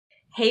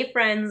Hey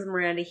friends,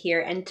 Miranda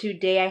here, and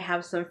today I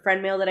have some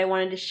friend mail that I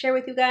wanted to share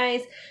with you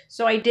guys.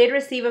 So I did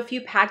receive a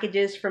few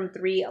packages from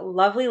three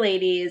lovely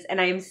ladies,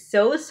 and I am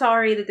so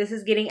sorry that this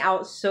is getting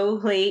out so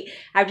late.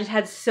 I've just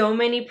had so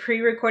many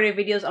pre-recorded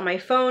videos on my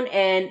phone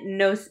and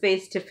no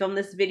space to film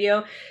this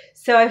video.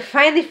 So I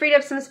finally freed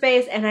up some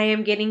space and I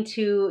am getting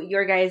to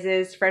your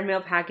guys' friend mail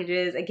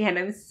packages. Again,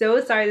 I'm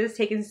so sorry this has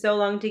taken so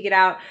long to get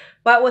out,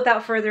 but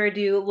without further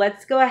ado,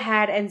 let's go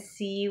ahead and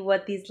see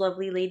what these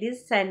lovely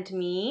ladies sent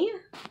me.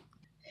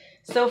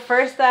 So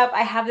first up,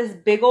 I have this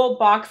big old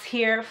box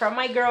here from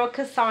my girl,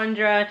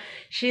 Cassandra.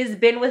 She's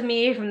been with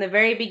me from the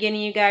very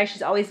beginning, you guys.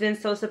 She's always been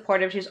so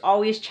supportive. She's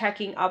always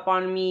checking up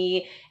on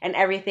me and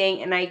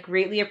everything, and I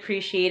greatly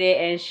appreciate it.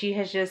 And she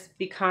has just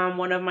become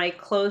one of my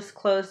close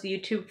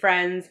YouTube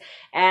friends,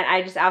 and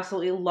I just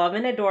absolutely love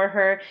and adore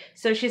her.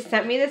 So she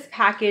sent me this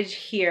package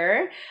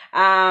here.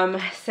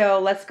 So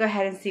let's go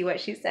ahead and see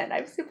what she sent.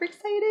 I'm super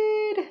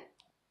excited.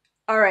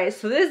 All right,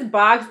 so this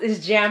box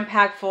is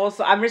jam-packed full,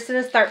 so I'm just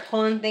going to start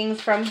pulling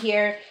things from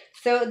here.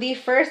 So the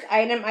first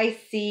item I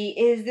see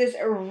is this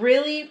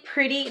really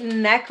pretty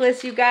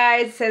necklace, you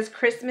guys. It says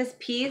Christmas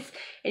Peace,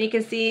 and you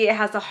can see it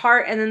has a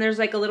heart, and then there's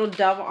like a little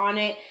dove on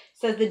it. It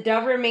says the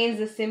dove remains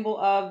the symbol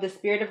of the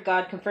Spirit of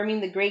God,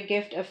 confirming the great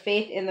gift of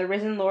faith in the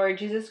risen Lord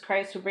Jesus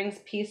Christ, who brings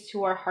peace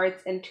to our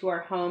hearts and to our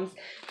homes.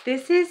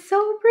 This is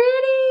so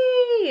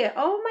pretty.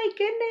 Oh my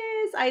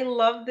goodness, I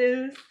love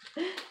this.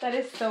 That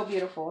is so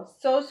beautiful.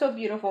 So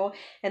beautiful.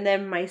 And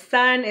then my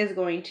son is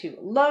going to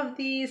love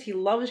these. He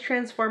loves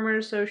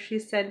Transformers, so she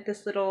sent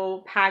this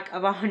little pack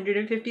of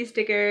 150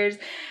 stickers.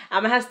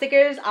 I'm gonna have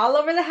stickers all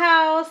over the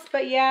house,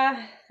 but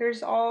yeah,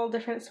 there's all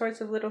different sorts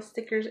of little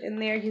stickers in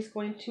there. He's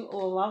going to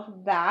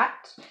love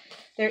that.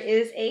 There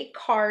is a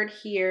card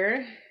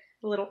here,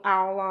 a little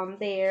owl on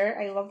there.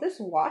 I love this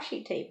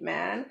washi tape,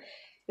 man.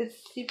 It's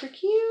super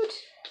cute.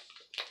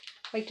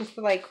 Like just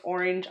the like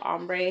orange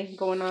ombre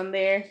going on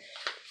there.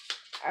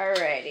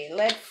 Alrighty,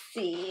 let's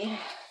see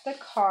the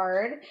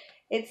card.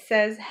 It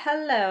says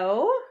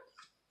hello,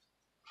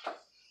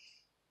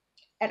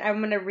 and I'm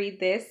gonna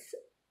read this.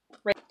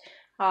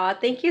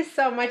 Thank you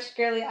so much,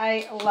 girly.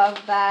 I love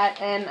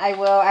that, and I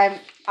will.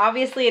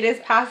 Obviously it is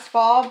past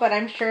fall, but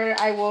I'm sure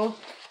I will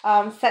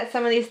set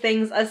some of these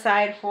things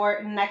aside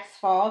for next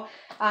fall.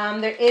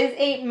 There is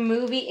a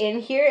movie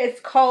in here. It's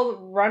called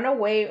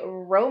Runaway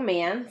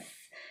Romance.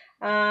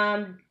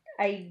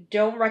 I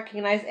don't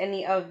recognize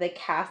any of the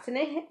cast in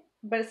it,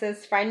 but it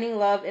says Finding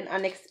Love in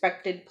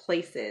Unexpected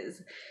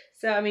Places.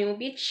 So, I mean, we'll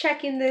be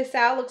checking this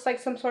out. Looks like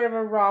some sort of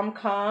a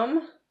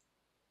rom-com.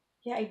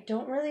 Yeah, I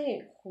don't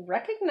really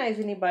recognize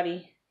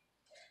anybody,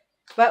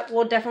 but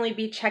we'll definitely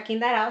be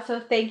checking that out.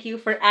 So thank you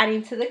for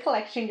adding to the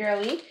collection,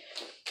 girly.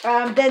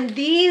 Then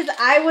these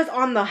I was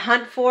on the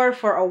hunt for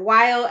a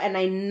while, and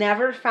I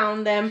never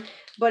found them.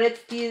 But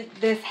it's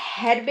this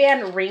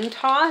headband ring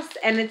toss,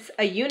 and it's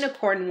a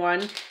unicorn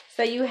one.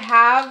 So you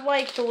have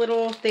like the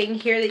little thing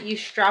here that you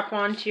strap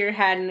onto your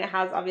head, and it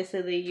has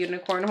obviously the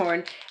unicorn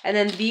horn. And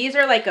then these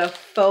are like a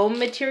foam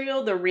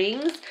material, the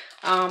rings.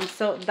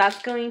 So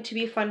that's going to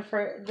be fun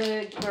for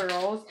the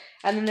girls.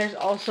 And then there's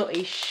also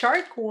a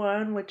shark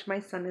one, which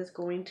my son is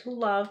going to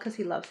love because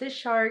he loves his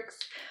sharks.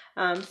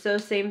 So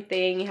same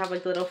thing, you have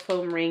like little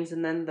foam rings,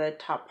 and then the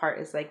top part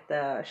is like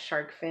the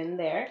shark fin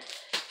there.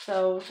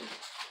 So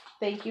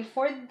thank you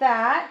for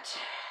that.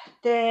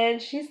 Then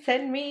she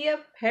sent me a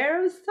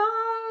pair of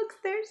socks.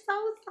 They're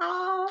so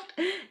soft,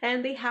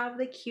 and they have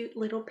the cute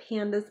little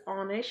pandas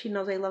on it. She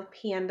knows I love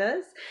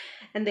pandas,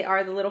 and they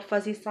are the little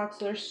fuzzy socks.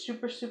 So they're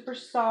super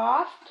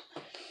soft.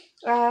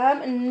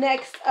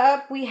 Next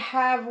up we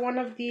have one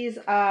of these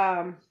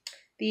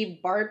the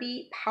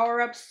Barbie Power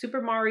Up Super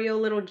Mario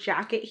little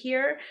jacket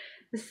here.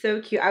 It's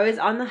so cute. I was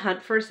on the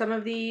hunt for some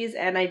of these,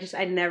 and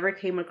I never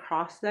came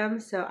across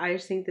them. So I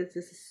just think that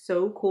this is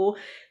so cool.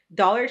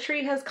 Dollar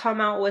Tree has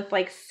come out with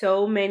like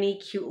so many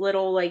cute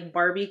little like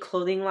Barbie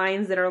clothing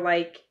lines that are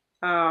like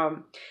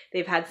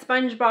they've had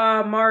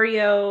SpongeBob,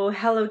 Mario,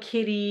 Hello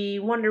Kitty,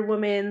 Wonder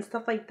Woman,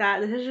 stuff like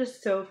that. This is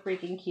just so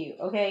freaking cute.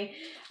 Okay.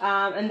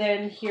 And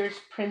then here's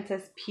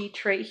Princess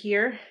Peach right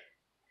here.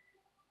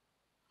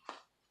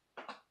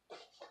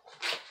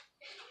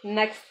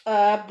 Next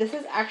up, this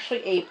is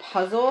actually a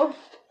puzzle.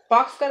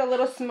 Box got a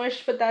little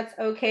smushed, but that's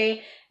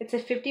okay. It's a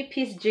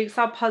 50-piece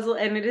jigsaw puzzle,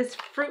 and it is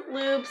Fruit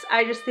Loops.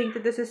 I just think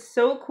that this is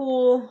so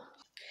cool.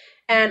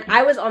 And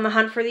I was on the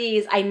hunt for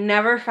these. I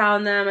never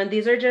found them, and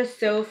these are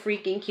just so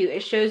freaking cute.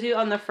 It shows you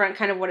on the front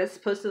kind of what it's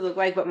supposed to look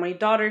like, but my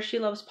daughter, she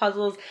loves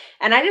puzzles,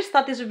 and I just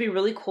thought this would be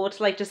really cool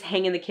to like just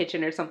hang in the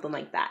kitchen or something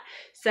like that.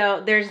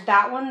 So there's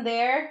that one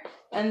there,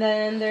 and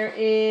then there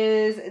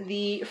is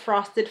the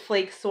Frosted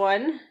Flakes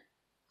one.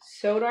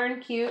 So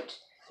darn cute.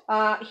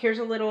 Here's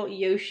a little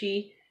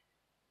Yoshi,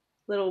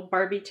 little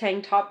Barbie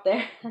tank top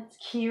there. That's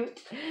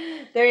cute.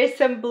 There is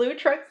some blue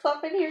truck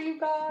stuff in here, you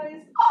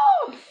guys.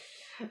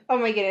 Oh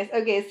my goodness.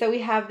 Okay, so we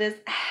have this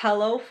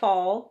Hello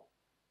Fall.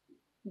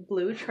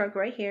 blue truck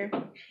right here.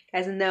 You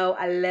guys know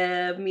I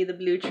love me the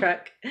blue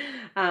truck.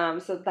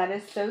 So that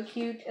is so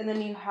cute. And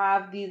then you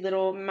have the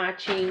little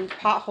matching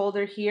pot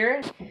holder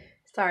here.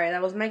 Sorry,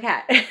 that was my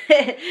cat.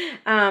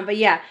 But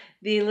yeah,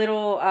 the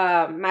little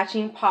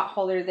matching pot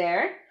holder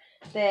there.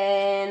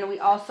 Then we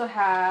also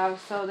have,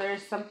 so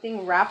there's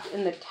something wrapped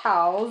in the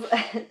towels.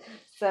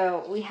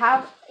 So we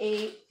have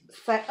a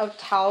set of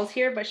towels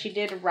here, but she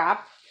did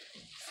wrap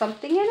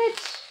something in it.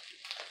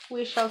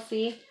 We shall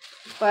see.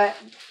 But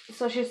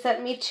so she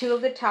sent me 2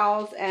 of the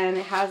towels, and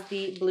it has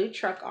the blue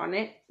truck on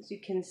it, as you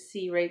can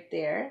see right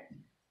there.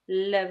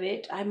 Love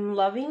it. I'm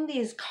loving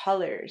these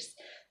colors,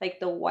 like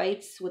the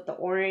whites with the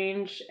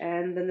orange,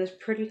 and then this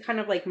pretty kind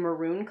of like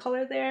maroon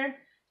color there.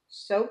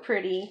 So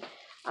pretty.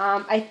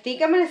 I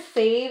think I'm gonna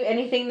save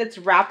anything that's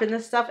wrapped in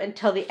this stuff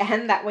until the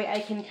end. That way I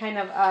can kind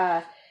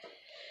of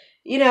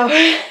you know,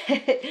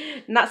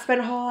 not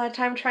spend a whole lot of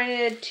time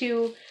trying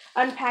to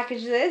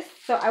unpackage this.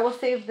 So I will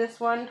save this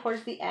one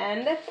towards the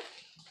end.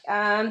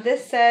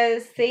 This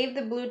says, save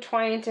the blue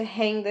twine to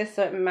hang this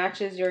so it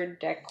matches your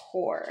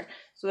decor.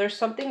 So there's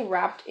something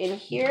wrapped in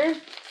here.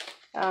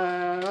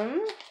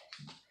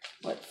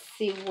 Let's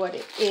see what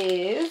it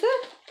is.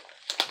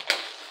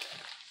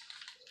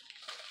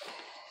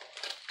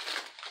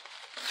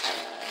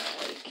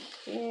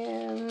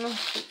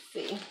 Let's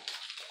see.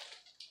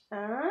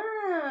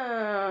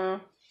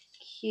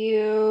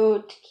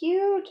 Cute,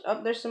 cute.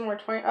 Oh, there's some more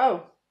twine.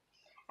 Oh,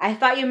 I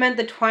thought you meant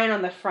the twine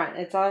on the front.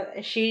 It's all,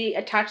 she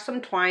attached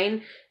some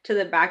twine to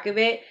the back of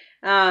it,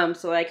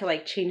 so I could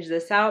like change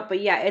this out.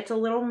 But yeah, it's a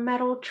little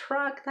metal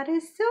truck. That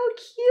is so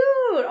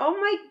cute. Oh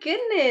my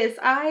goodness,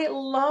 I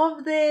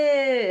love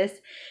this.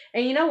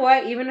 And you know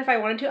what? Even if I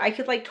wanted to, I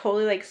could like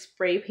totally like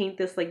spray paint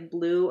this like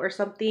blue or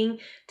something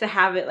to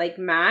have it like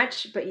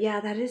match. But yeah,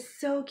 that is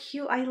so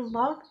cute. I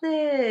love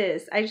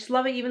this. I just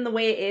love it even the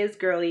way it is,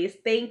 girlies.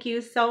 Thank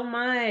you so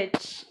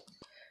much.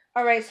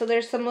 All right, so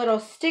there's some little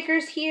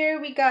stickers here.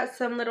 We got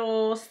some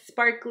little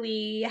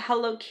sparkly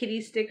Hello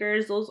Kitty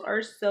stickers. Those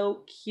are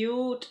so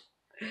cute.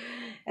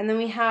 And then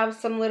we have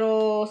some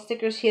little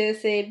stickers here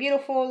that say,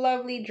 beautiful,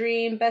 lovely,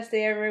 dream, best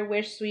day ever,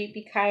 wish, sweet,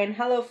 be kind,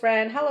 hello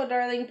friend, hello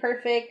darling,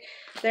 perfect.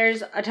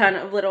 There's a ton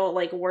of little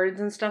like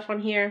words and stuff on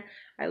here.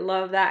 I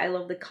love that. I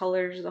love the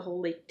colors, the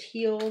whole like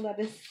teal. That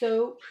is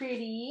so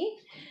pretty.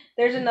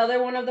 There's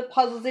another one of the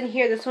puzzles in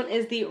here. This one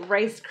is the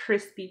Rice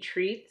Krispie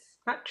treats.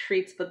 Not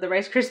treats, but the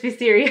Rice Krispie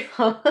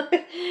cereal.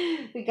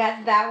 We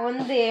got that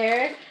one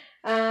there.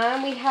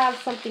 We have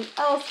something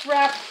else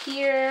wrapped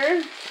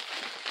here.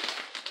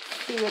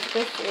 Let's see what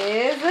this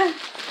is.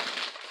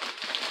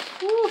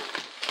 Woo.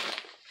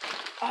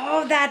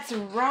 Oh, that's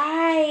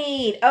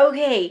right.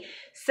 Okay,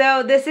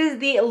 so this is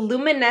the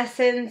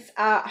Luminescence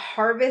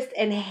Harvest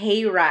and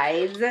Hay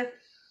Rides.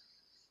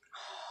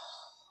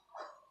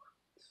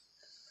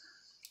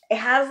 It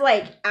has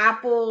like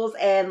apples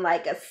and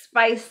like a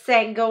spice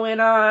scent going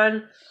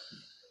on.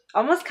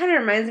 Almost kind of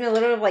reminds me a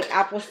little of like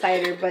apple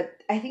cider, but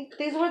I think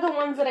these were the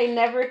ones that I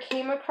never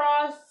came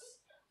across.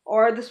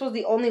 Or this was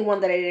the only one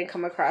that I didn't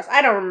come across.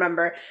 I don't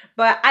remember.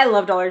 But I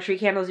love Dollar Tree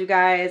candles, you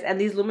guys. And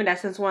these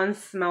luminescence ones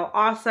smell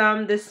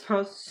awesome. This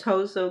smells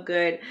so, so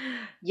good.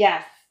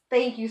 Yes.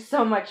 Thank you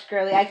so much,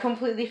 girly. I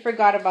completely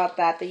forgot about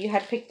that you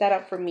had picked that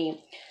up for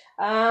me.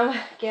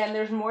 Again,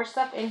 there's more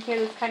stuff in here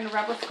that's kind of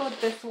wrapped. Let's go with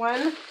this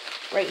one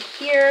right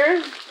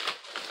here.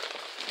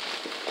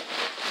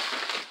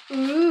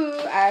 Ooh,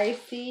 I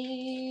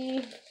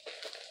see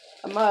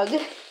a mug.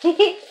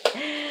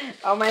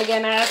 Oh my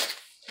goodness.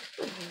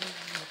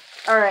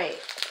 All right,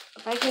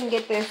 if I can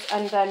get this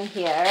undone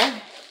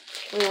here,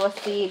 we will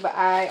see. But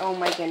oh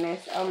my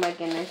goodness,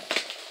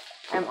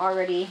 I'm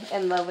already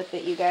in love with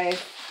it, you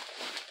guys.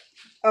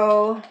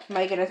 Oh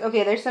my goodness.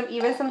 Okay, there's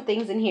even some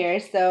things in here.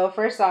 So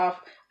first off,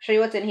 I'll show you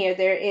what's in here.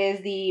 There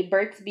is the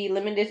Burt's Bee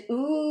limited.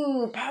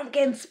 Ooh,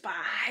 pumpkin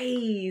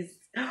spice.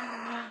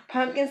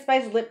 Pumpkin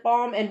spice lip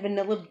balm and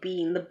vanilla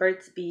bean. The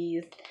Burt's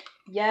Bees.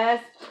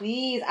 Yes,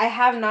 please. I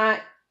have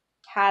not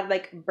had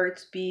like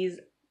Burt's Bees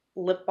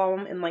lip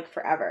balm in like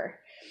forever.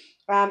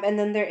 And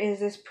then there is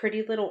this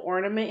pretty little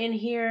ornament in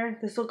here.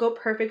 This will go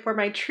perfect for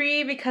my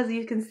tree because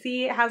you can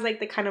see it has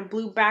like the kind of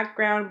blue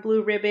background,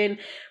 blue ribbon.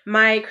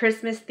 My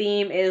Christmas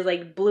theme is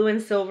like blue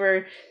and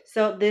silver.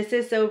 So this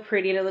is so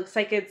pretty, and it looks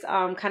like it's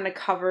kind of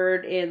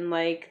covered in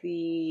like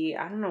the,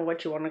 I don't know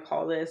what you want to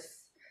call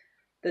this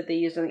that they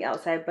use on the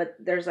outside, but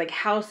there's like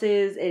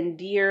houses and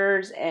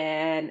deers,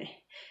 and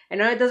I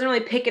know it doesn't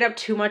really pick it up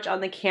too much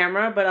on the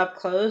camera, but up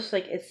close,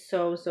 like, it's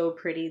so, so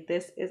pretty.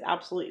 This is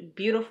absolutely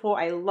beautiful.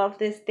 I love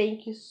this.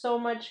 Thank you so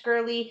much,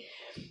 girly.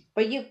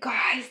 But you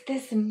guys,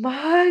 this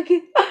mug.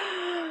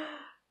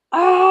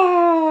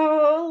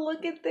 Oh,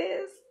 look at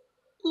this.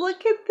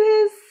 Look at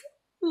this.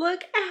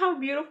 Look at how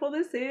beautiful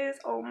this is.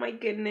 Oh my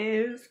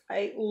goodness.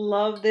 I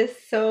love this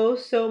so,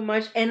 so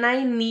much. And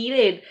I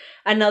needed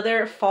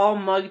another fall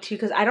mug too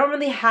because I don't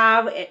really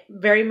have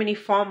very many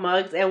fall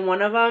mugs. And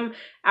one of them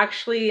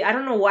actually, I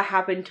don't know what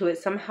happened to it.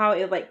 Somehow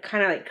it like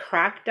kind of like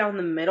cracked down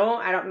the middle.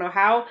 I don't know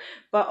how.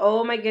 But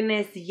oh my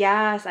goodness.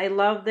 Yes, I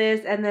love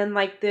this. And then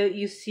like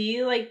you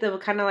see like the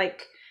kind of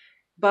like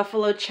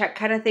buffalo check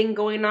kind of thing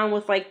going on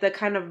with like the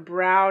kind of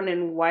brown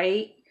and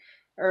white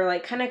or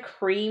like kind of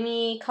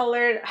creamy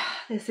colored.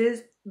 This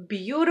is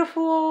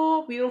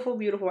beautiful, beautiful,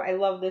 beautiful. I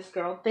love this,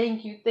 girl.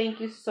 Thank you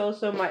so,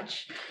 so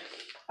much.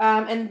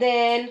 And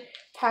then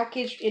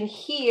packaged in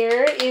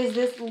here is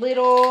this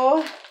little,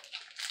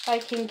 if I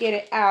can get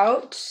it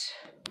out,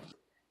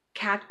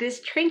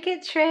 cactus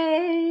trinket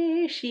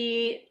tray.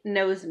 She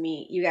knows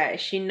me, you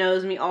guys. She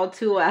knows me all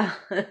too well.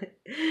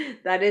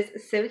 That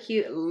is so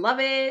cute.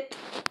 Love it.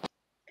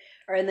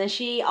 And then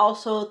she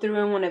also threw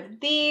in one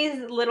of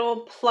these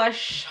little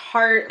plush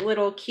heart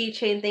little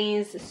keychain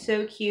things.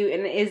 So cute.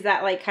 And it is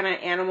that like kind of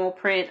animal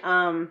print,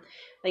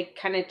 like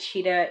kind of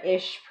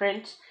cheetah-ish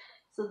print.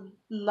 So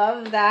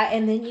love that.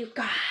 And then you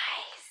guys,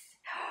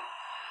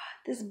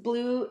 this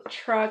blue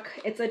truck,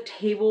 it's a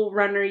table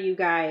runner, you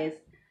guys.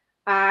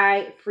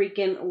 I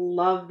freaking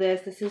love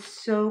this. This is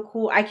so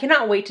cool. I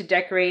cannot wait to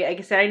decorate. Like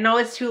I said, I know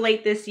it's too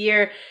late this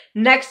year.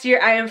 Next year,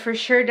 I am for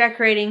sure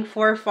decorating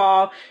for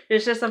fall.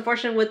 It's just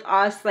unfortunate with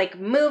us like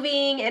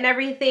moving and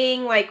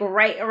everything like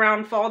right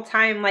around fall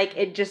time. Like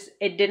it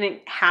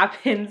didn't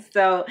happen.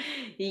 So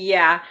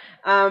yeah.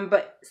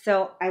 But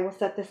so I will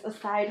set this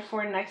aside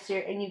for next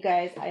year. And you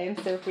guys, I am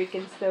so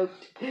freaking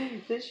stoked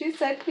that she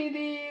sent me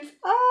these.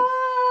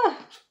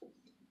 Ah!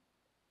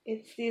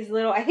 It's these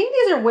little, I think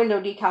these are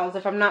window decals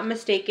if I'm not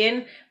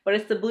mistaken, but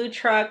it's the blue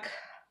truck.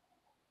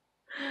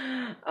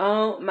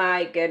 Oh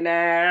my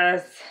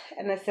goodness.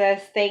 And it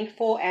says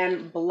thankful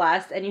and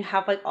blessed, and you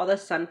have like all the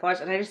sunflowers,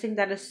 and I just think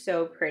that is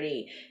so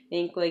pretty. I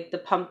think like the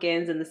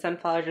pumpkins and the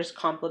sunflowers just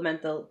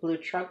complement the blue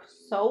truck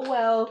so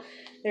well.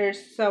 There's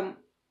some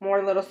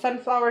more little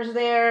sunflowers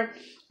there.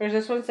 There's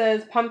this one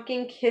says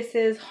pumpkin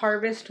kisses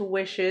harvest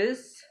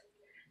wishes.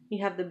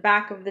 You have the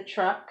back of the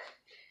truck.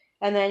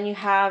 And then you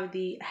have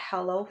the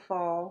Hello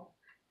Fall.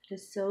 It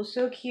is so,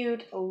 so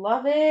cute.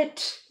 Love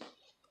it.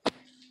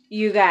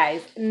 You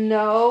guys,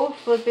 no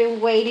flipping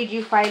way did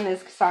you find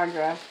this,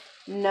 Cassandra.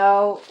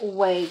 No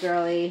way,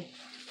 girly.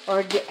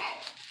 Or did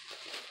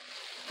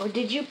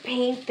you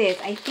paint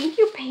this? I think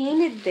you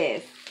painted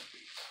this.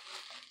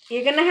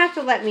 You're going to have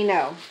to let me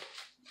know.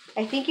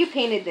 I think you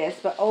painted this,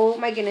 but oh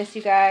my goodness,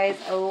 you guys.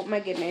 Oh my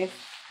goodness.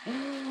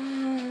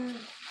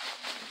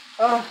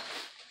 Oh,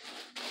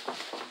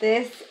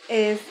 this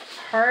is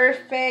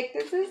perfect.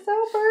 This is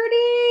so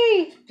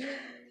pretty.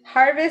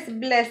 Harvest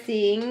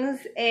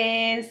blessings.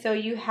 And so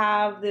you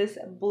have this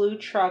blue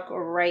truck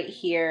right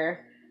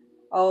here.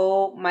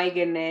 Oh my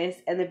goodness.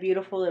 And the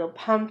beautiful little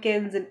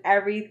pumpkins and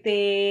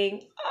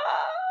everything.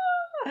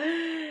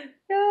 Oh,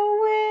 no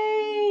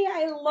way.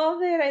 I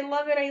love it. I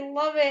love it. I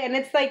love it. And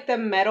it's like the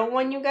metal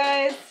one, you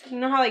guys. You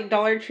know how like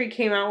Dollar Tree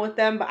came out with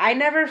them? But I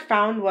never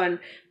found one.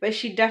 But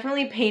she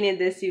definitely painted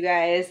this, you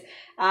guys.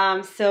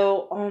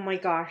 So, oh my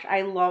gosh,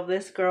 I love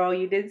this, girl.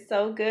 You did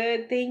so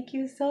good. Thank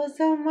you so,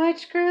 so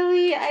much,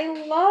 girly. I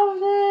love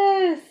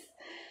this.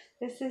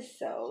 This is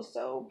so,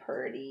 so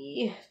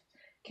pretty.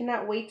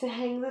 Cannot wait to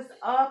hang this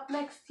up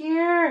next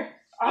year.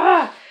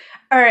 Ah!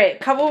 All right,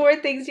 couple more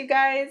things, you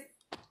guys.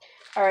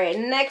 All right,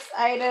 next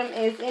item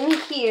is in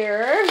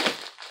here.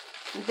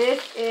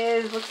 This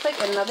is, looks like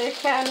another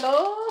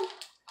candle.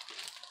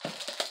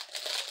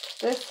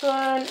 This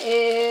one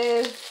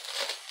is,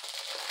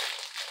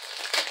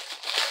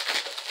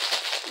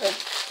 let's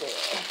see.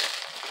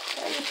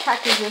 This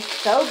package is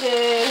so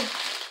good.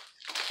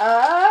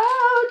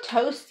 Oh,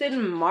 toasted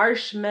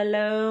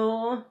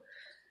marshmallow.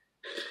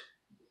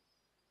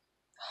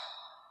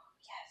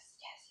 Yes.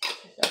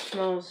 That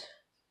smells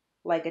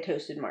like a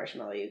toasted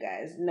marshmallow, you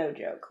guys. No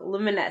joke.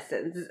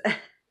 Luminescence.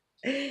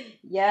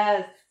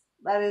 Yes,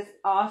 that is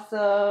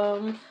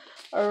awesome.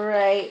 All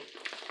right.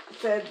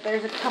 So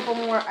there's a couple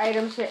more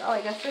items here. Oh,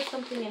 I guess there's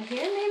something in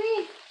here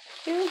maybe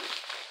too.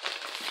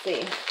 Let's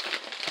see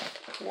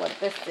what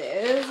this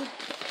is.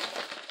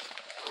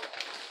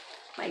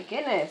 My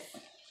goodness.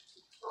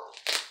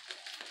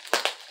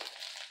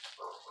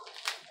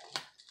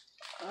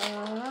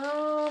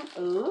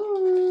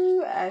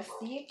 Ooh, I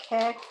see a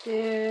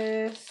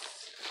cactus.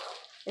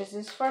 Is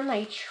this for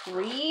my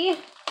tree?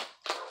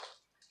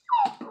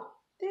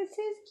 This is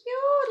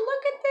cute.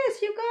 Look at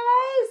this, you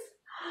guys.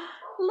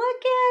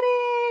 Look at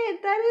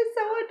it. That is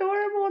so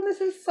adorable. And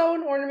this is so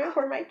an ornament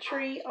for my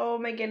tree. Oh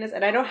my goodness.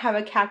 And I don't have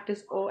a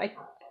cactus. Oh,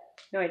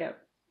 no, I don't.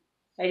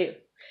 I do.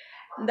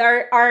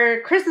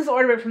 Our Christmas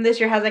ornament from this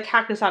year has a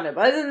cactus on it.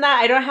 But other than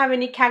that, I don't have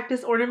any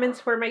cactus ornaments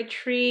for my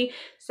tree.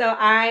 So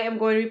I am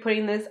going to be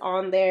putting this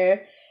on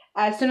there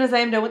as soon as I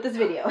am done with this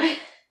video.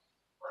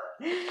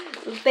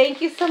 So thank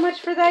you so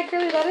much for that,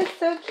 girly. That is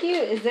so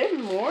cute. Is there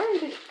more?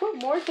 Did you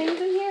put more things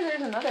in here?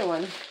 There's another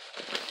one.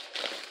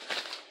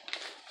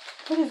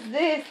 What is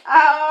this?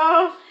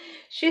 Oh,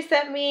 She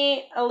sent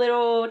me a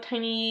little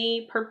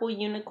tiny purple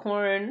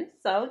unicorn.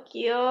 So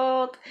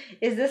cute.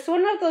 Is this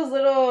one of those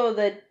little,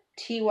 the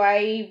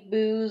TY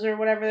boos or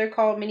whatever they're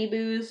called, mini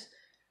boos?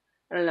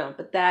 I don't know,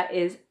 but that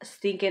is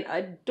stinking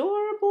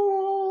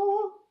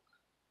adorable.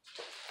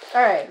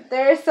 All right,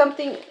 there's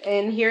something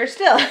in here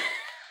still.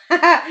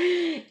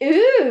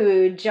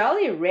 Ooh,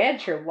 Jolly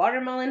Rancher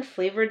watermelon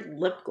flavored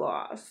lip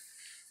gloss.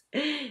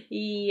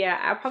 Yeah,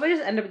 I'll probably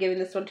just end up giving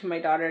this one to my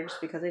daughter just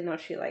because I know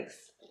she likes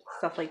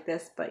stuff like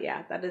this. But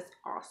yeah, that is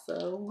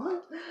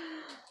awesome.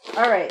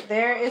 All right,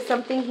 there is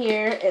something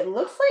here. It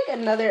looks like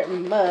another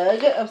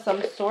mug of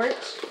some sort.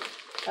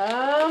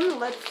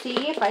 Let's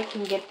see if I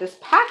can get this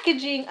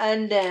packaging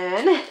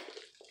undone.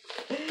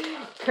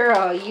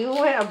 Girl, you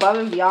went above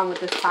and beyond with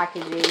this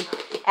packaging.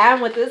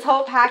 And with this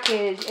whole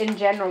package in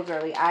general,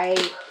 girly, I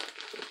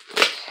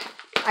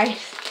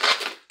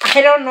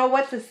don't know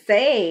what to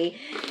say.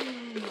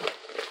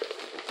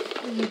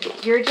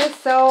 You're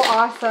just so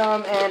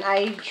awesome, and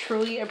I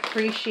truly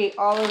appreciate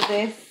all of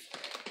this,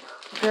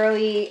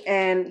 girly,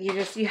 and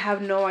you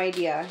have no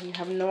idea. You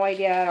have no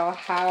idea at all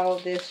how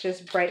this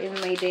just brightened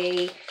my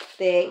day,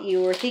 that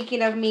you were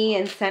thinking of me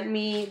and sent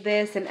me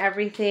this and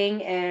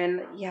everything.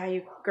 And yeah,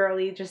 you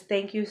girly, just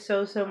thank you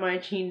so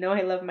much. You know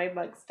I love my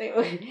mugs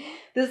too.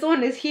 This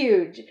one is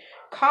huge.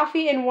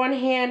 Coffee in one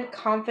hand,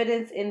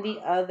 confidence in the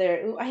other.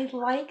 Ooh, I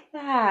like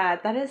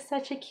that. That is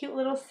such a cute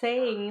little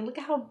saying. Look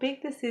at how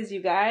big this is,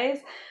 you guys.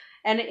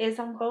 And it is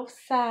on both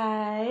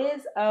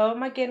sides. Oh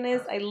my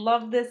goodness. I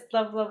love this.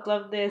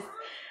 Love this.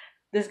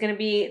 This is going to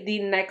be the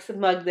next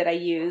mug that I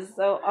use.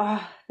 So,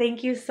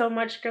 thank you so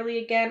much, girly,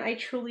 again. I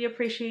truly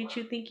appreciate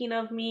you thinking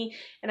of me.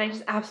 And I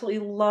just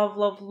absolutely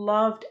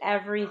loved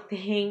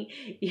everything.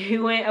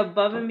 You went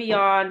above and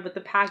beyond with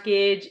the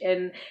package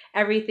and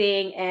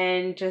everything.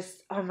 And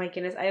just, oh my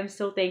goodness, I am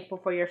so thankful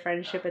for your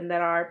friendship and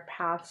that our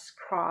paths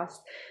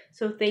crossed.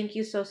 So thank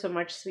you so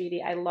much,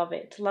 sweetie. I love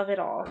it. Love it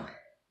all.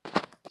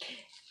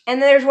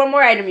 And then there's one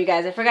more item, you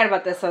guys. I forgot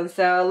about this one.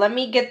 So let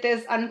me get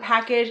this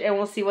unpackaged and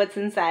we'll see what's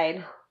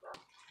inside.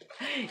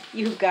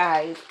 You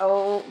guys,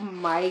 oh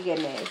my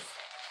goodness.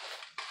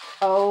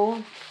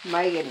 Oh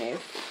my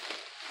goodness.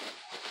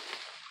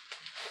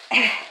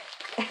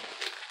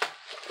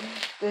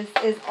 This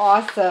is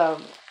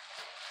awesome.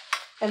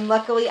 And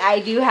luckily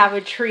I do have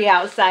a tree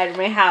outside of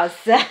my house.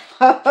 But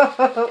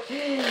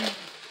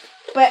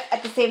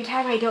at the same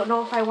time, I don't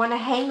know if I want to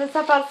hang this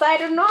up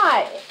outside or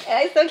not. And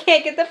I still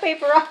can't get the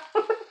paper off.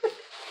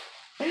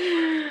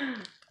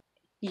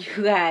 You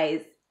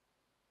guys.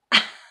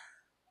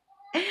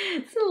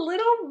 It's a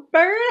little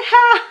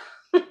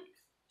birdhouse.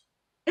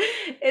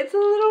 It's a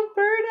little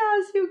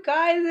birdhouse, you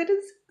guys. It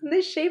is in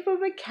the shape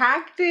of a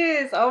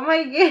cactus. Oh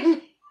my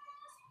goodness.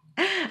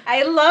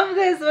 I love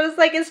this. But it's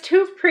like, it's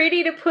too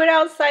pretty to put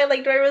outside.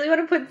 Like, do I really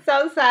want to put this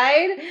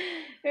outside?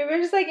 Maybe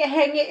I'm just like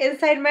hang it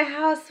inside my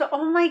house. But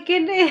oh my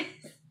goodness.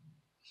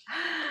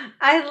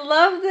 I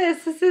love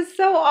this. This is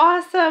so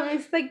awesome.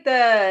 It's like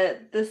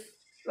this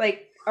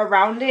like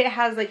around it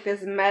has like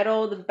this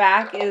metal. The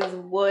back is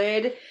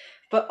wood.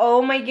 But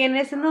oh my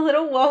goodness, and the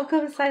little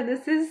welcome sign.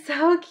 This is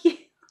so cute.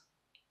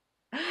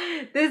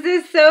 This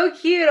is so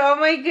cute. Oh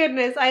my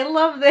goodness. I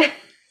love this.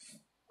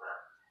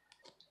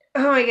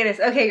 Oh my goodness.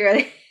 Okay,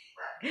 girly.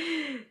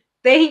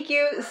 Thank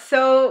you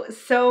so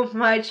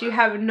much. You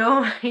have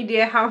no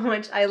idea how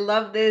much I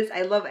love this.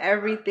 I love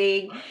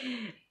everything.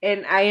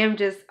 And I am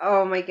just,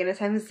 oh my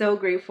goodness, I'm so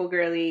grateful,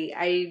 girly.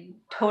 I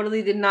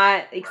totally did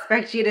not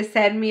expect you to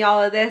send me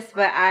all of this,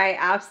 but I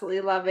absolutely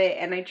love it.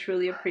 And I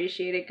truly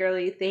appreciate it,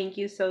 girly. Thank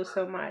you so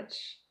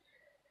much.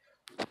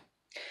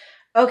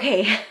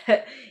 Okay,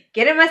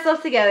 getting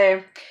myself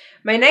together.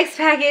 My next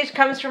package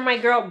comes from my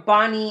girl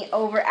Bonnie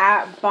over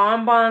at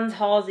Bonbons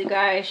Hauls, you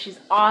guys. She's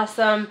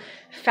awesome.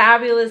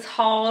 Fabulous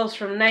hauls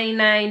from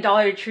 99,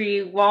 Dollar Tree,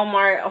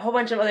 Walmart, a whole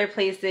bunch of other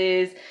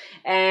places.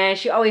 And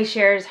she always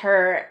shares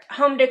her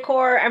home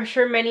decor. I'm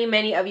sure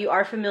many of you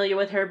are familiar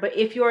with her, but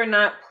if you are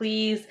not,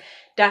 please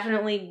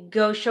definitely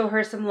go show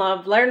her some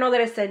love. Let her know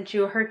that I sent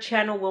you. Her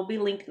channel will be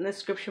linked in the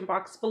description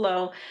box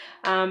below.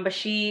 But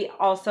she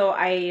also,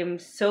 I am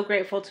so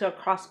grateful to have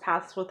crossed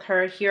paths with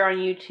her here on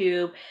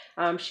YouTube.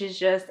 She's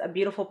just a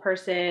beautiful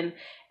person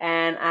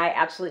and I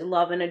absolutely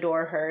love and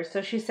adore her.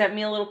 So she sent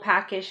me a little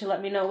package. She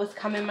let me know what's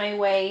coming my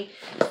way.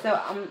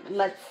 So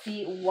let's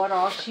see what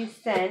all she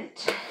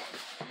sent.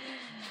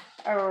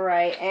 All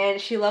right, and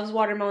she loves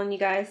watermelon, you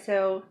guys,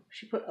 so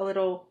she put a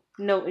little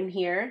note in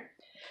here.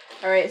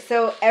 All right,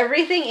 so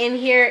everything in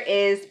here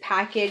is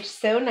packaged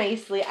so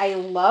nicely. I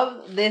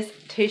love this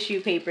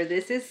tissue paper.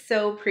 This is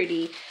so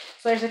pretty.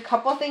 So there's a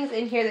couple things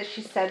in here that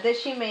she said that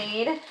she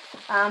made.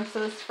 So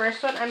this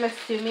first one, I'm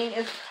assuming,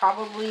 is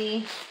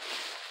probably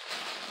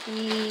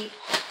the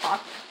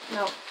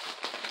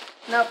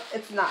nope,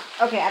 it's not.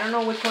 Okay, I don't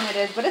know which one it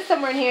is, but it's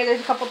somewhere in here.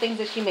 There's a couple things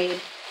that she made.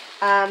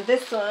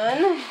 This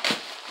one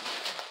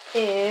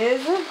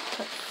is,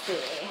 let's see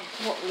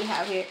what we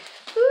have here.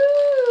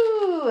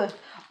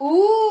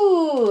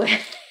 Ooh,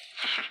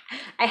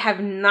 I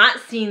have not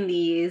seen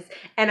these,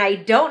 and I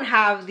don't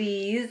have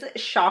these.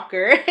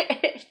 Shocker.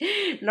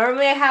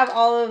 Normally I have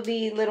all of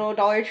the little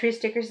Dollar Tree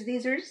stickers.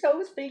 These are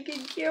so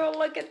stinking cute.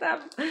 Look at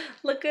them.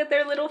 Look at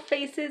their little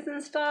faces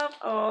and stuff.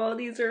 Oh,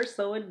 these are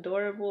so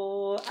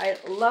adorable. I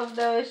love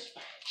those.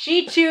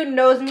 She too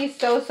knows me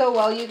so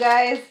well, you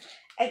guys.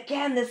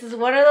 Again, this is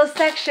one of those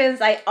sections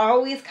I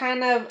always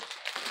kind of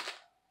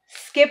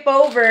skip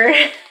over.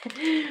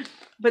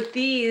 But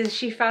these,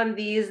 she found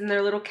these, and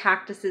they're little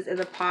cactuses in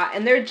the pot,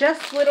 and they're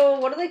just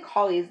little, what do they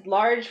call these?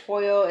 Large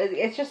foil.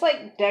 It's just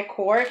like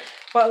decor,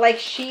 but like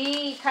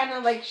she kind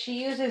of like,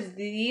 she uses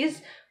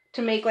these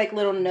to make like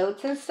little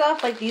notes and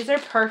stuff. Like these are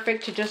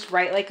perfect to just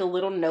write like a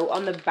little note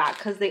on the back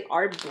because they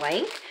are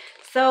blank.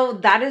 So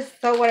that is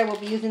so what I will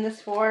be using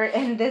this for.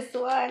 And this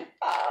one,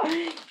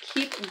 oh,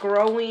 keep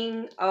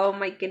growing. Oh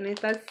my goodness,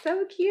 that's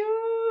so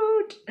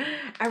cute.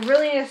 I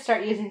really need to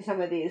start using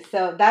some of these.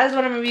 So that is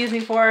what I'm going to be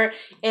using for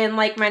in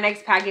like my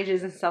next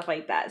packages and stuff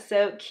like that.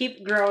 So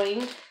keep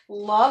growing.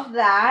 Love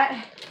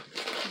that.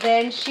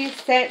 Then she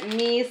sent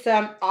me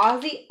some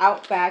Aussie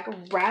Outback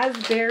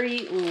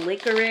raspberry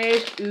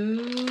licorice.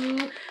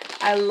 Ooh,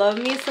 I love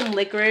me some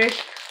licorice.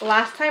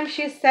 Last time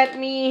she sent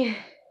me,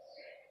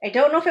 I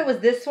don't know if it was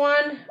this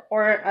one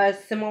or a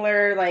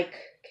similar like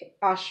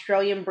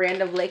Australian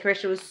brand of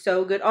licorice. It was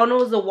so good. Oh no,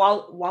 it was the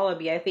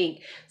wallaby, I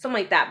think.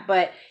 Something like that.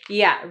 But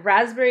yeah,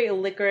 raspberry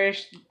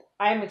licorice.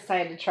 I'm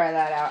excited to try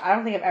that out. I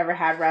don't think I've ever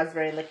had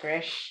raspberry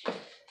licorice.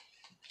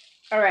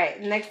 All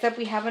right, next up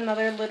we have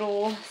another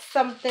little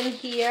something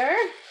here.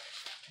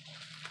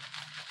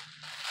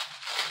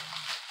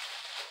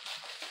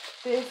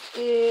 This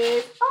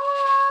is,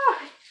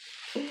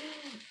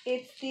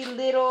 it's the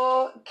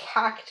little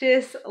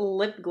cactus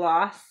lip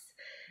gloss.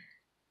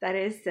 That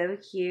is so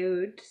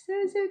cute.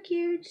 So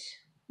cute.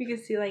 You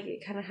can see like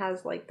it kind of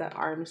has like the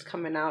arms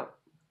coming out.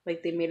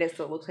 Like they made it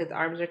so it looks like the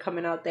arms are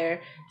coming out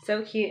there.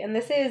 So cute. And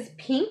this is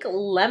pink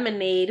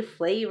lemonade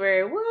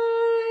flavor.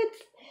 What?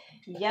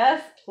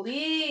 Yes,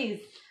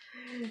 please.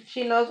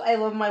 She knows I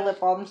love my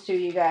lip balms too,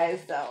 you guys.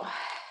 So,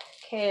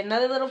 okay,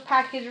 another little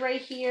package right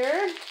here.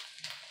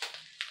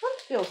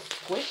 That feels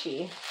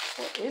squishy.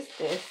 What is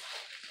this?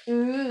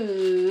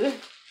 Ooh.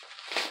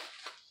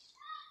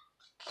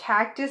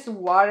 Cactus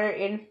water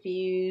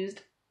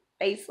infused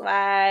face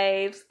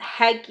wipes.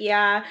 Heck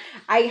yeah.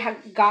 I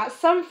have got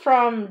some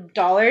from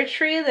Dollar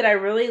Tree that I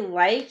really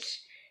liked.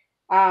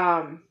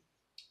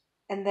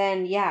 And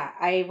then, yeah,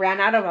 I ran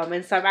out of them.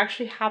 And so I'm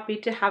actually happy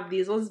to have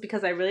these ones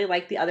because I really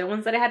like the other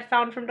ones that I had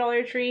found from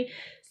Dollar Tree.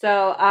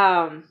 So,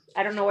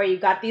 I don't know where you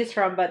got these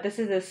from, but this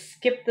is a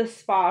Skip the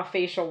Spa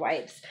facial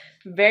wipes.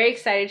 Very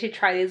excited to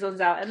try these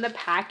ones out. And the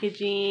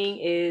packaging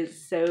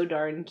is so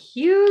darn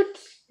cute.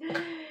 You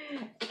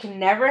can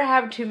never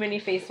have too many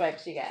face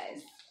wipes, you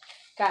guys.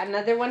 Got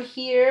another one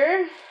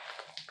here.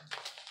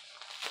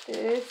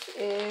 This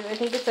is, I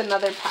think it's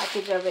another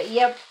package of it.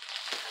 Yep.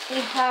 We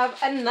have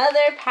another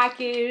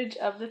package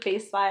of the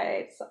face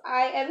wipes. So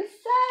I am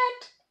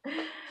set.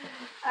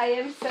 I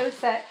am so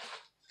set.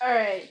 All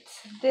right.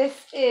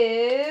 This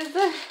is,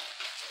 what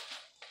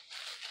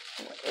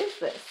is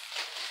this?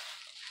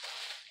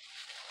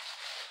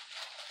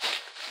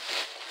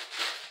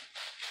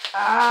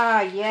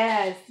 Ah,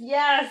 yes.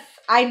 Yes.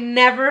 I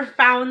never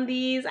found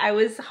these. I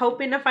was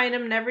hoping to find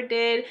them, never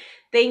did.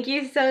 Thank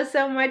you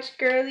so much,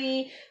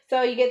 girly.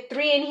 So you get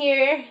 3 in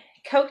here.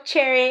 Coke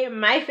Cherry,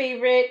 my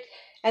favorite.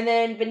 And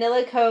then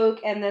vanilla Coke,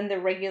 and then the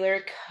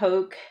regular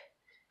Coke.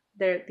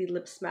 They're the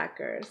lip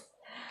smackers.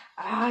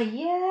 Ah,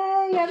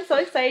 yay! I'm so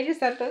excited you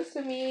sent those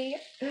to me.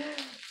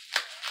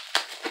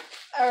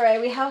 All right,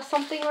 we have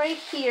something right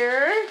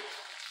here.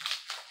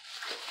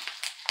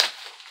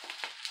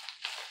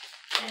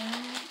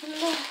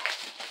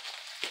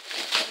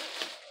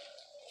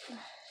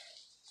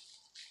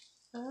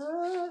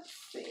 Let's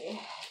see.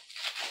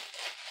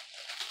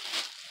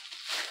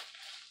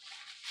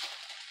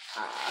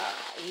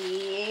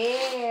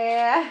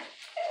 Yeah.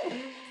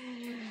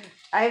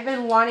 I've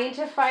been wanting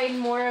to find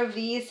more of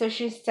these, so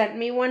she sent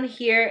me one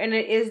here, and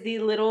it is the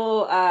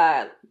little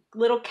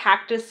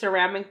cactus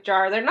ceramic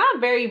jar. They're not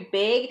very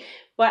big,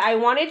 but I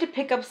wanted to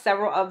pick up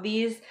several of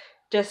these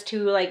just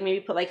to like maybe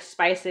put like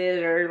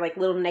spices or like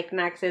little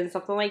knickknacks in,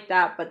 something like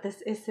that. But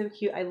this is so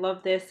cute. I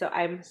love this. So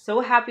I'm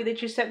so happy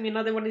that you sent me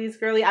another one of these,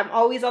 girly. I'm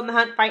always on the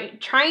hunt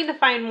trying to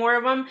find more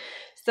of them.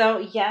 So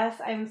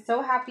yes, I'm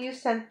so happy you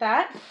sent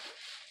that.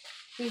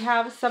 We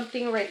have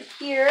something right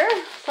here,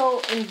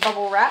 so in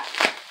bubble wrap.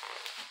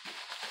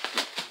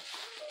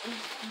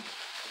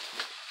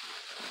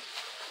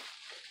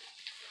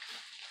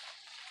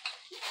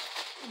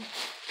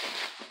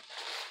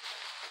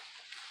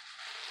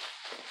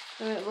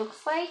 And it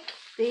looks like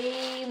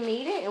they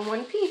made it in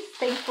one piece,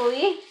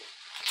 thankfully.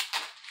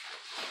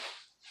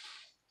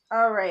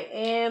 All right,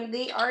 and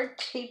they are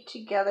taped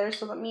together,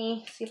 so let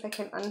me see if I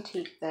can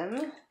untape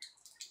them.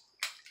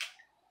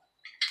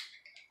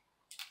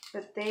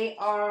 But they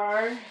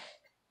are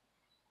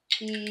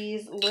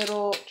these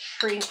little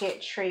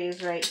trinket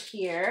trays right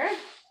here.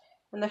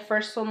 And the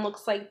first one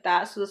looks like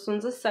that. So this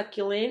one's a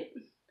succulent.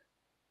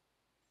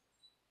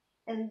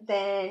 And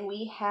then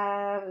we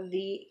have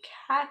the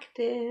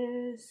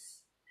cactus.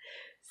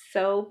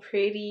 So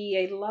pretty.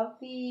 I love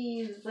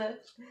these.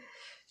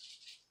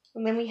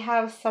 And then we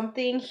have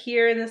something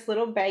here in this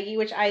little baggie,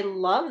 which I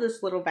love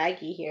this little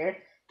baggie here.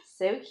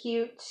 So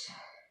cute. Let's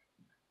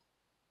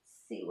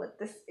see what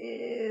this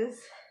is.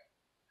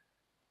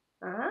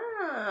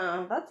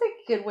 Ah, that's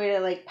a good way to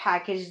like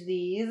package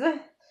these.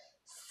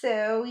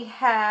 So we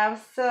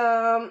have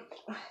some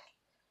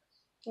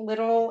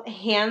little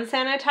hand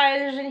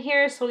sanitizers in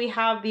here. So we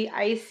have the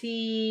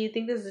icy, I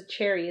think this is a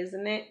cherry,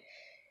 isn't it?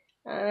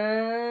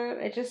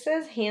 It just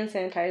says hand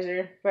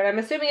sanitizer, but I'm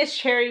assuming it's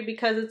cherry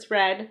because it's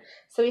red.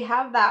 So we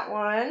have that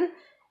one.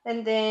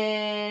 And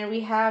then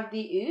we have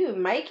the,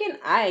 Mike and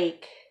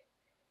Ike.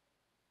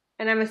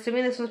 And I'm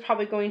assuming this one's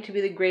probably going to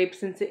be the grape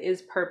since it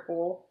is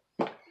purple.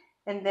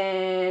 And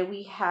then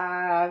we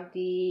have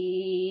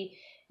the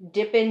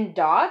Dippin'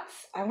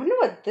 Dots. I wonder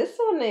what this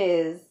one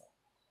is.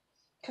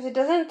 Because it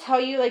doesn't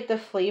tell you like the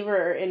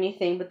flavor or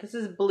anything. But this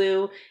is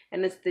blue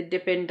and it's the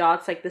Dippin'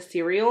 Dots, like the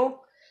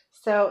cereal.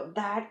 So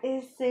that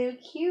is so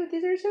cute.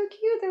 These are so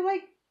cute. They're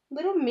like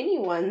little mini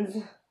ones.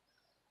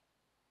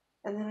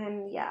 And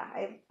then, yeah,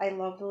 I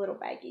love the little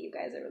baggie, you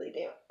guys. I really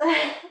do.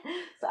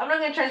 So I'm not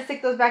going to try to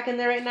stick those back in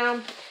there right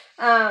now.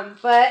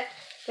 But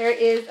there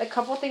is a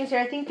couple things here.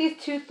 I think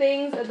these two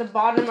things at the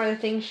bottom are the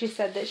things she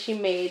said that she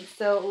made.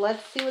 So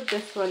let's see what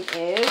this one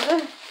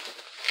is.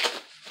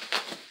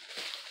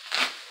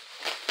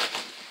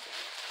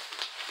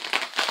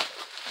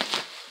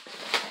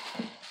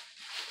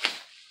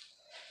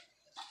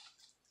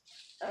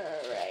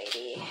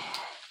 Alrighty.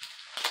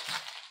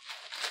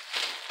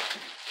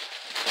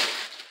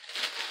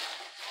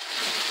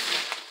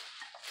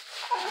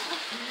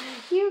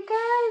 You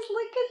guys,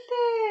 look at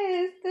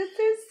this. This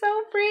is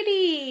so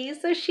pretty.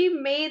 So she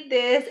made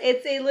this.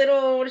 It's a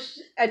little,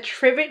 a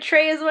trivet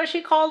tray is what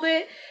she called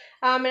it.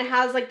 It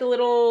has like the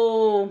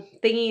little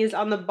thingies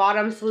on the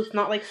bottom so it's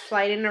not like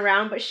sliding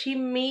around. But she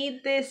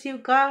made this, you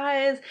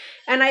guys.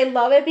 And I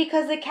love it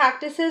because the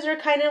cactuses are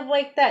kind of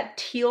like that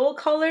teal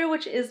color,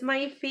 which is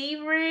my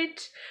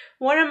favorite.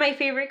 One of my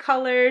favorite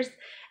colors.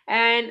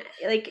 And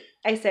like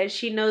I said,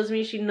 she knows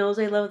me. She knows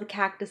I love the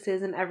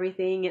cactuses and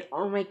everything. And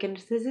oh my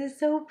goodness, this is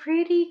so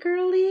pretty,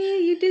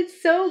 girly. You did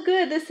so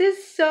good. This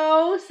is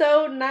so,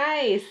 so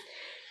nice.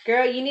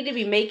 Girl, you need to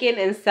be making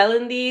and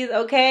selling these,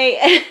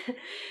 okay?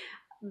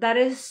 That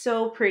is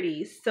so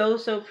pretty. So,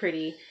 so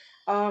pretty.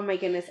 Oh my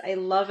goodness, I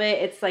love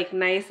it. It's like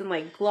nice and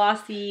like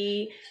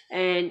glossy.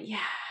 And yeah,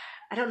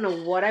 I don't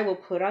know what I will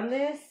put on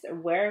this or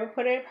where I will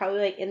put it. Probably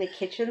like in the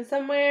kitchen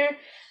somewhere.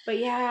 But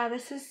yeah,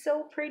 this is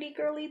so pretty,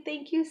 girly.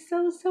 Thank you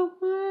so, so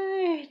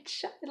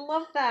much. I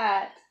love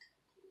that.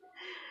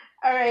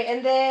 All right,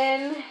 and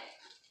then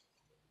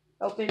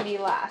open me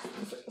last.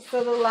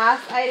 So the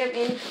last item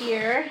in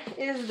here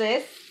is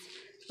this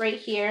right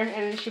here.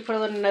 And she put a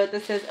little note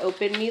that says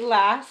open me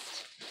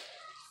last.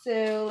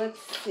 So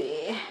let's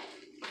see.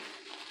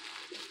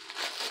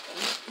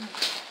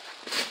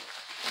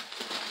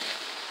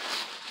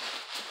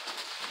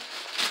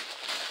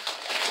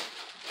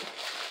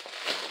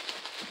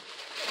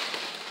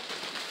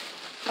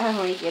 Oh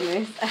my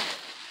goodness.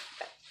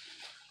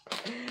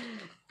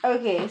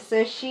 Okay,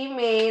 so she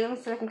made, let me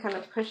see if I can kind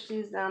of push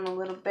these down a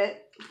little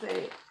bit. So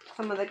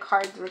some of the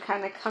cards were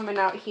kind of coming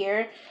out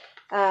here.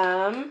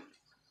 But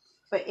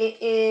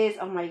it is,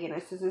 oh my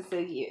goodness, this is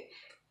so cute.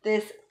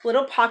 This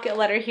little pocket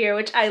letter here,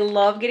 which I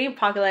love getting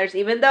pocket letters.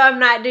 Even though I'm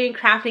not doing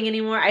crafting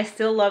anymore, I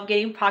still love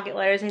getting pocket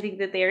letters. I think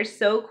that they are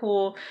so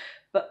cool.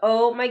 But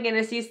oh my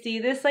goodness, you see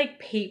this like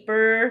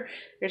paper?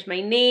 There's my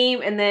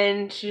name, and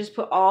then she just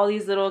put all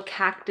these little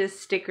cactus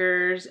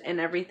stickers and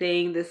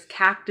everything. This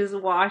cactus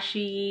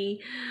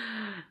washi.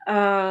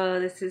 Oh,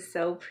 this is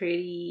so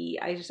pretty.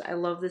 I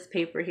love this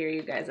paper here,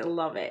 you guys. I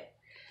love it.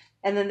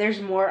 And then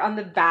there's more on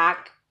the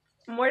back.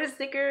 More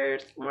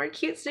stickers, more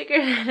cute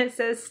stickers. And it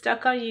says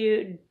stuck on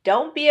you.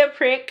 Don't be a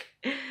prick.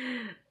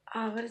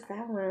 Oh, what is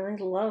that one?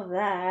 I love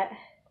that.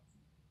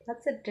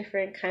 That's a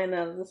different kind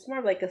of, it's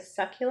more like a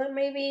succulent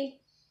maybe.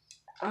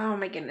 Oh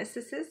my goodness,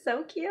 this is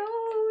so cute.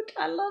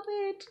 I love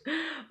it.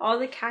 All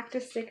the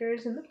cactus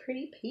stickers and the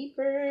pretty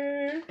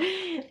paper.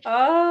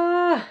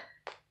 Oh,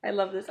 I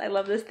love this. I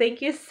love this.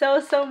 Thank you so,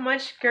 so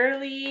much,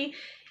 girly.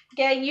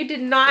 Again, you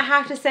did not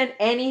have to send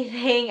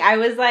anything. I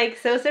was like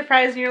so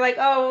surprised when you're like,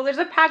 oh, well, there's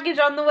a package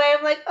on the way.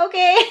 I'm like,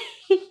 okay.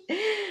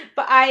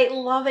 But I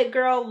love it,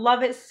 girl.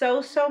 Love it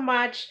so, so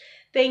much.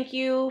 Thank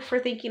you for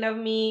thinking of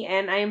me.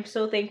 And I am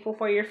so thankful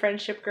for your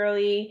friendship,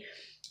 girly.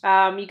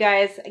 You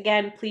guys,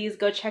 again, please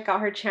go check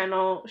out her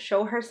channel.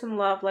 Show her some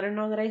love. Let her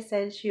know that I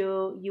sent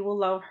you. You will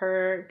love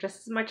her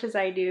just as much as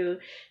I do.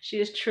 She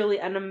is truly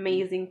an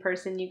amazing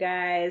person, you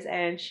guys.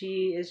 And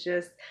she is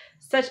just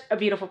such a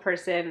beautiful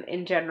person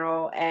in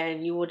general.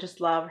 And you will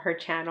just love her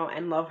channel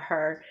and love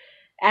her.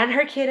 And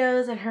her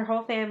kiddos and her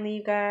whole family,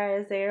 you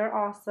guys. They are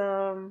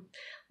awesome.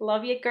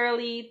 Love you,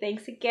 girly.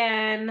 Thanks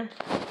again.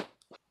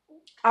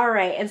 All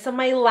right. And so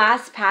my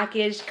last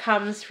package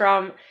comes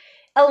from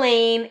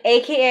Elaine,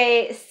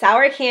 aka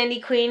Sour Candy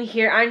Queen,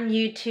 here on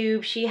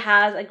YouTube. She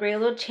has a great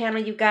little channel,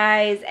 you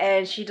guys,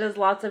 and she does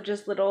lots of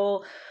just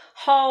little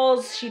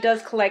hauls. She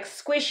does collect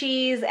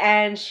squishies,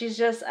 and she's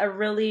just a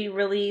really,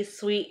 really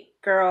sweet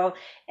girl,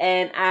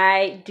 and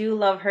I do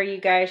love her, you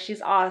guys.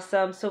 She's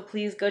awesome, so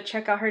please go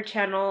check out her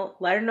channel.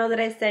 Let her know that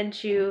I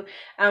sent you.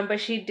 But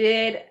she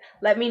did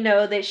let me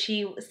know that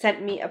she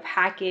sent me a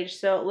package,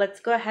 so let's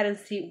go ahead and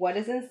see what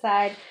is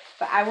inside.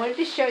 But I wanted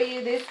to show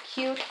you this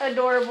cute,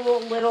 adorable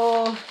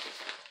little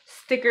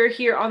sticker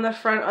here on the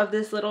front of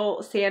this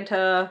little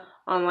Santa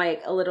on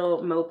like a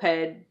little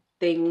moped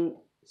thing.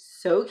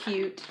 So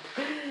cute.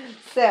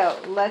 So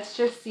let's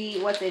just see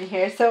what's in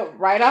here. So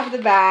right off the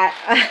bat,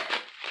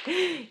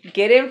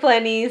 get in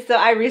plenty. So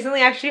I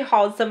recently actually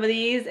hauled some of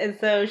these, and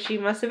so she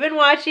must have been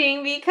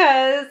watching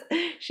because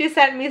she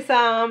sent me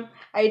some.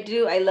 I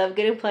love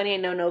Get in Plenty. I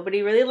know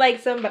nobody really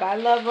likes them, but I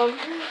love them.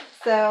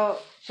 So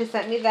she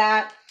sent me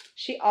that.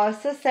 She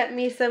also sent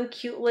me some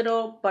cute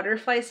little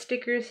butterfly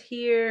stickers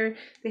here.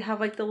 They have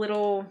like the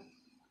little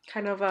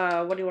kind of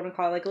what do you want to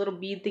call it? Like a little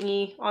bead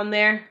thingy on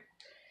there.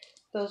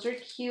 Those are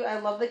cute. I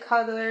love the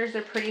colors.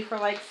 They're pretty for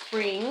like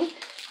spring.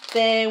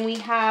 Then we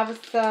have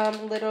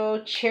some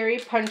little cherry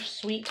punch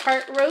sweet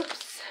tart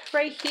ropes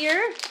right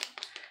here.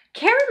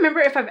 Can't remember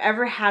if I've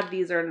ever had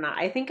these or not.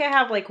 I think I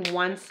have like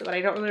once, but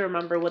I don't really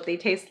remember what they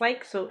taste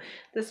like. So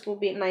this will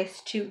be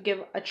nice to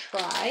give a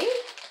try.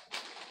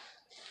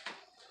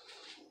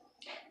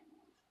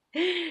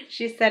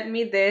 She sent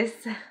me this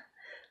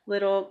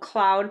little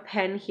cloud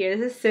pen here.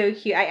 This is so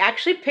cute. I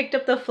actually picked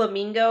up the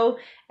flamingo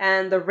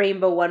and the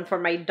rainbow one for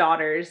my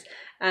daughters.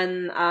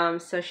 And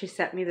so she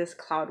sent me this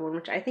cloud one,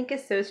 which I think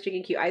is so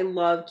stinking cute. I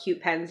love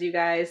cute pens, you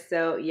guys.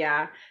 So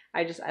yeah,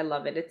 I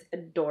love it. It's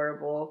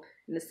adorable.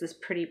 And it's this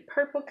pretty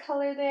purple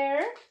color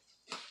there.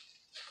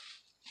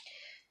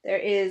 There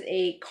is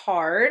a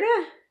card.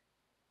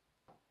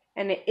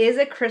 And it is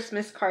a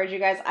Christmas card, you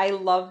guys. I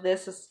love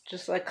this. It's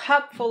just a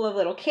cup full of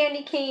little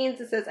candy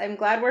canes. It says, I'm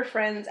glad we're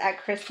friends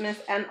at Christmas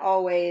and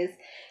always.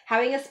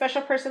 Having a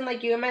special person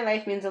like you in my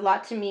life means a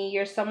lot to me.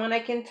 You're someone I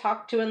can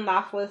talk to and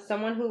laugh with,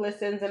 someone who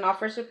listens and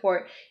offers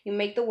support. You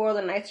make the world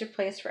a nicer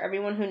place for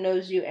everyone who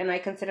knows you, and I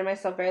consider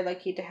myself very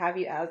lucky to have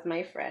you as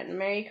my friend.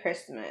 Merry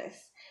Christmas.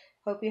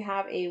 Hope you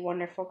have a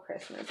wonderful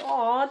Christmas.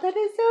 Aw, that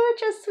is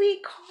such a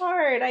sweet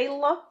card. I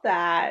love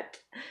that.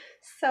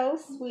 So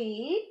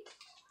sweet.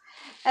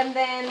 And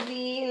then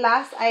the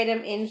last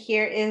item in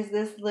here is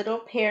this little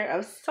pair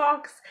of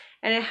socks,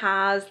 and it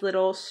has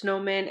little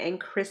snowmen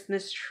and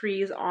Christmas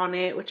trees on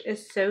it, which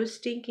is so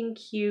stinking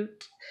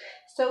cute.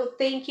 So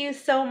thank you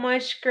so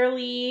much,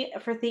 girly,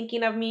 for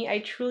thinking of me. I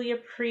truly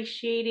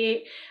appreciate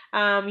it.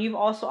 You've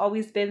also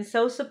always been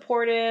so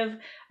supportive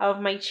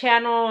of my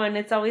channel, and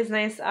it's always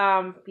nice,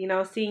 you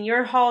know, seeing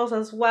your hauls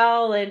as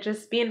well, and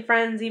just being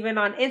friends even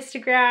on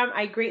Instagram.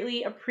 I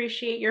greatly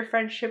appreciate your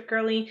friendship,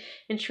 girly,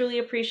 and truly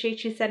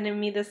appreciate you sending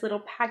me this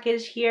little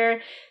package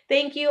here.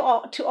 Thank you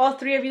to all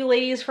three of you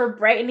ladies for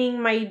brightening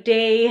my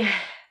day.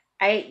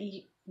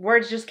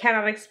 Words just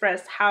cannot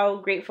express how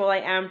grateful I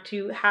am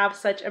to have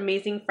such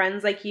amazing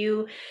friends like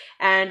you,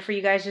 and for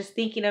you guys just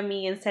thinking of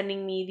me and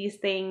sending me these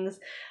things.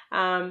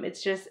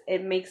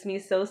 It makes me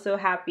so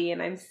happy,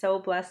 and I'm so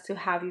blessed to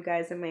have you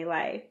guys in my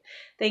life.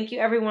 Thank you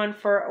everyone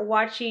for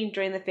watching.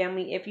 Join the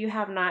family if you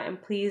have not,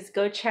 and please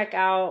go check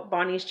out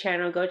Bonnie's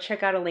channel, go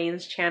check out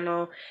Elaine's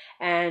channel,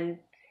 and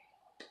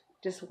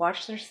just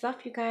watch their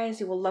stuff, you guys.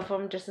 You will love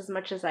them just as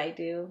much as I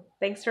do.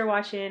 Thanks for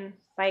watching.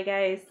 Bye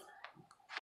guys.